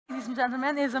ladies and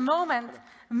gentlemen, is a moment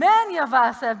many of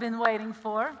us have been waiting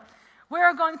for.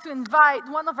 We're going to invite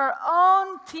one of our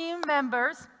own team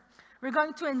members. We're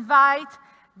going to invite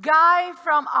Guy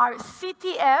from our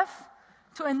CTF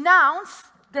to announce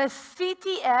the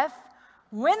CTF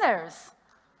winners.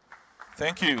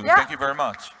 Thank you. Yeah. Thank you very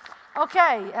much.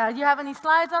 Okay, do you have any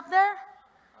slides up there?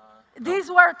 These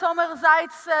were Tomer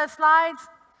Zeit's slides.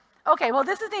 Okay, well,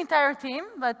 this is the entire team,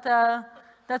 but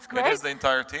that's great. It is the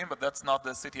entire team, but that's not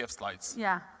the CTF slides.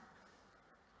 Yeah.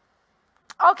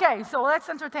 Okay, so let's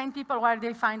entertain people while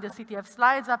they find the CTF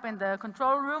slides up in the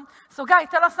control room. So, Guy,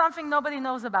 tell us something nobody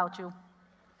knows about you.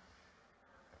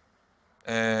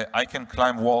 I can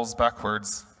climb walls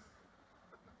backwards.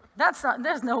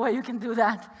 There's no way you can do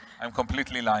that. I'm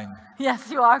completely lying.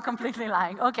 Yes, you are completely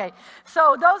lying. Okay,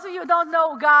 so those of you who don't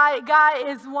know Guy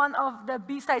is one of the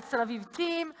BSidesTLV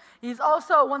team. He's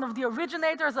also one of the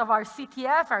originators of our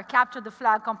CTF, our Capture the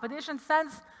Flag competition,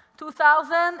 since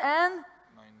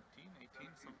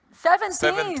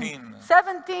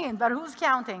 2017, but who's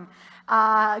counting?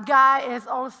 Guy is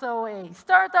also a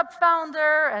startup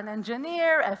founder, an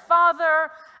engineer, a father,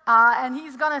 and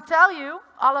he's going to tell you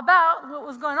all about what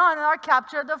was going on in our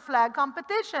Capture the Flag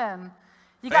competition.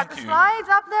 You got the slides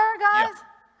up there, guys?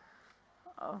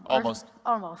 Yeah. Oh, almost.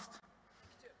 Almost.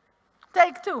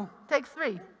 Take two, take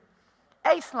three.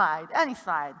 A slide, any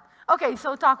slide. Okay,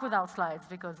 so talk without slides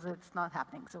because it's not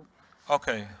happening. So.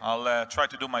 Okay, I'll try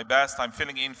to do my best. I'm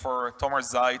filling in for Tomer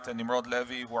Zeit and Nimrod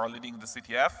Levy, who are leading the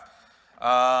CTF.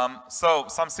 So,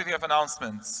 some CTF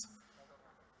announcements.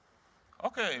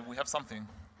 Okay, we have something.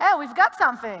 Yeah, we've got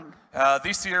something.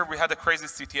 This year, we had a crazy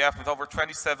CTF with over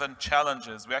 27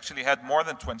 challenges. We actually had more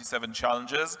than 27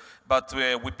 challenges, but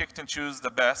we picked and chose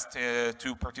the best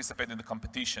to participate in the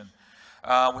competition.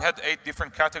 We had 8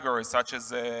 different categories, such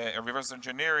as reverse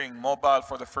engineering, mobile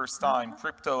for the first time,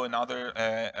 crypto, and other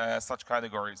such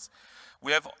categories.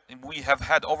 We have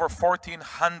had over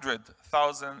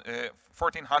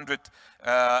 1,400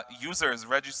 users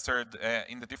registered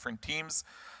in the different teams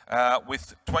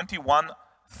with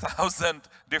 21,000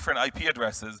 different IP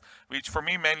addresses, which for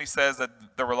me mainly says that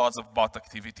there were lots of bot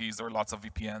activities or lots of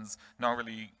VPNs, not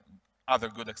really other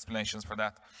good explanations for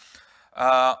that.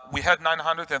 We had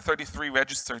 933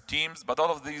 registered teams, but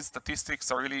all of these statistics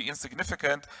are really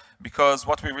insignificant because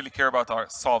what we really care about are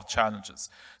solved challenges.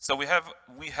 So we have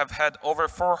had over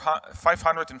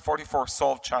 544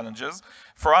 solved challenges.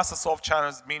 For us, a solved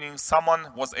challenge meaning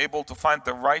someone was able to find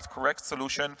the right, correct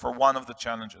solution for one of the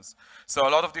challenges. So a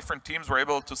lot of different teams were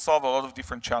able to solve a lot of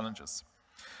different challenges.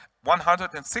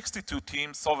 162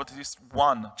 teams solved at least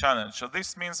one challenge. So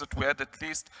this means that we had at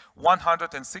least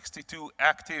 162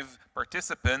 active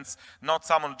participants, not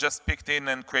someone who just picked in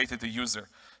and created a user.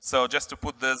 So just to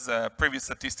put those previous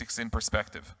statistics in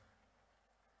perspective.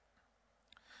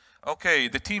 Okay,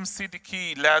 the team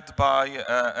CDK led by,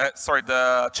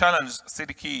 the challenge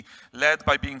CDK led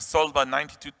by being solved by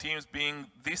 92 teams,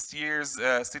 being this year's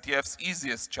CTF's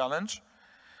easiest challenge,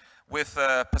 with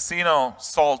Pasino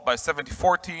solved by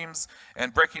 74 teams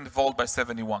and Breaking the Vault by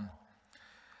 71.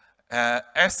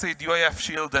 Acid, UAF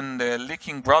Shield, and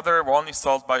Leaking Brother were only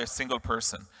solved by a single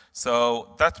person.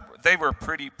 So they were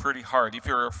pretty hard. If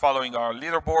you're following our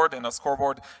leaderboard and our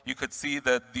scoreboard, you could see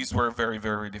that these were very,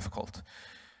 very difficult.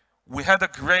 We had a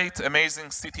great,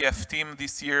 amazing CTF team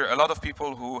this year. A lot of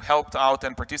people who helped out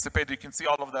and participated. You can see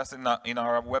all of that in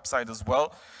our website as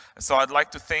well. So I'd like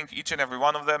to thank each and every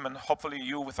one of them, and hopefully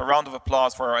you with a round of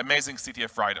applause for our amazing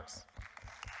CTF riders.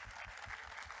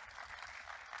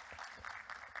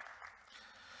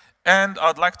 And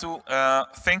I'd like to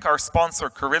thank our sponsor,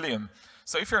 Corellium.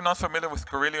 So if you're not familiar with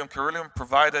Corellium, Corellium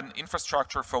provided an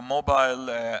infrastructure for mobile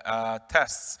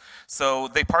tests. So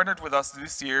they partnered with us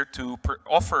this year to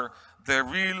offer the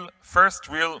first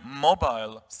real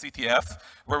mobile CTF,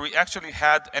 where we actually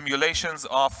had emulations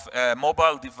of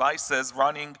mobile devices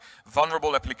running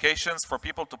vulnerable applications for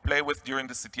people to play with during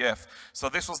the CTF. So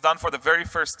this was done for the very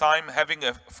first time, having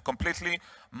a completely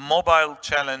mobile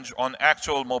challenge on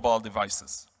actual mobile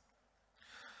devices.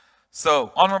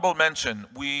 So, honorable mention,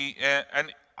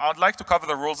 and I'd like to cover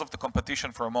the rules of the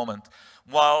competition for a moment.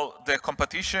 While the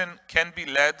competition can be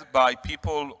led by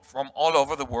people from all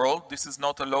over the world, this is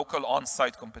not a local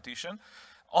on-site competition.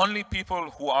 Only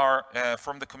people who are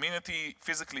from the community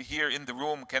physically here in the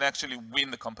room can actually win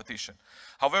the competition.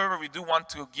 However, we do want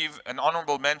to give an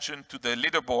honorable mention to the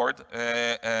leaderboard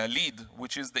lead,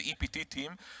 which is the EPT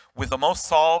team, with the most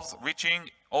solves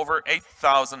reaching over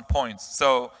 8,000 points.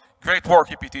 So, great work,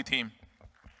 EPT team.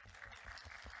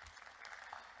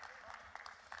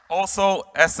 Also,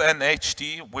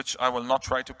 SNHT, which I will not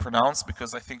try to pronounce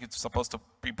because I think it's supposed to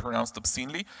be pronounced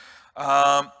obscenely.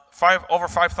 over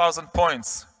 5,000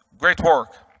 points. Great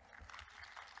work.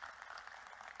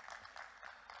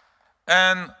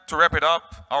 And to wrap it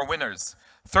up, our winners.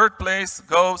 Third place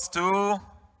goes to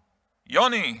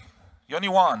Yoni. Yoni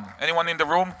won. Anyone in the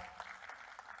room?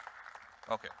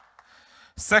 Okay.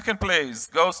 Second place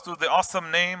goes to the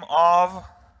awesome name of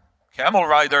Camel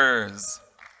Riders.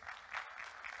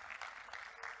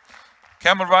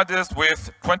 Camel Riders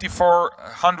with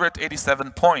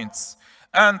 2,487 points.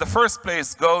 And the first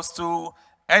place goes to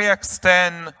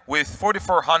AX10 with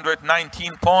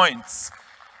 4,419 points.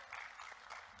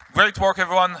 Great work,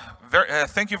 everyone.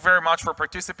 Thank you very much for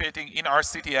participating in our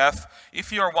CTF.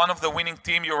 If you are one of the winning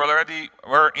team, you already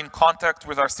were in contact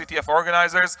with our CTF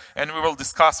organizers, and we will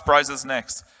discuss prizes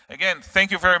next. Again,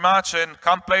 thank you very much, and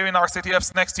come play in our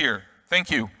CTFs next year. Thank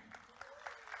you.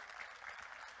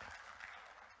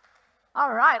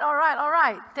 All right, all right, all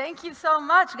right. Thank you so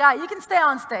much, guys. You can stay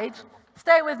on stage.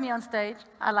 Stay with me on stage.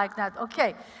 I like that.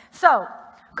 Okay, so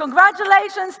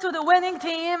congratulations to the winning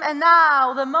team, and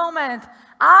now the moment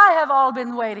I have all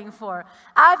been waiting for.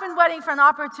 I've been waiting for an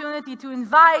opportunity to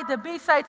invite the BSides